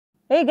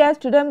Hey guys,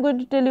 today I'm going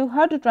to tell you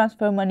how to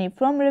transfer money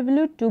from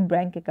Revolut to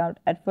bank account.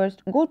 At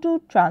first, go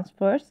to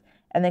transfers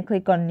and then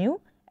click on new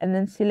and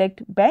then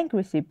select bank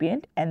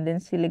recipient and then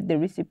select the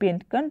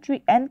recipient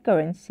country and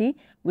currency,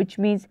 which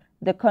means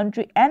the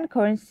country and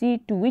currency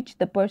to which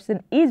the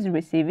person is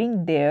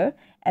receiving there,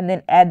 and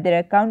then add their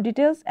account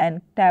details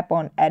and tap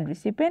on add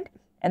recipient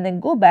and then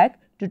go back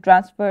to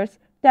transfers,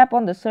 tap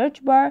on the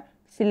search bar,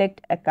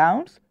 select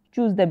accounts,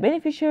 choose the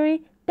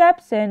beneficiary, tap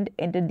send,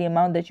 enter the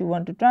amount that you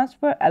want to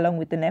transfer along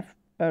with an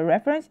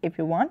reference if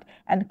you want,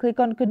 and click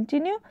on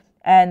continue.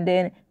 And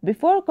then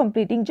before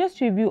completing,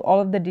 just review all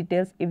of the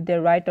details if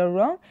they're right or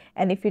wrong,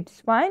 and if it's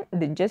fine,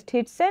 then just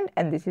hit send.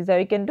 And this is how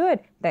you can do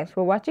it. Thanks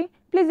for watching.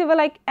 Please leave a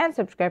like and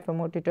subscribe for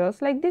more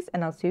tutorials like this,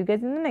 and I'll see you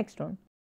guys in the next one.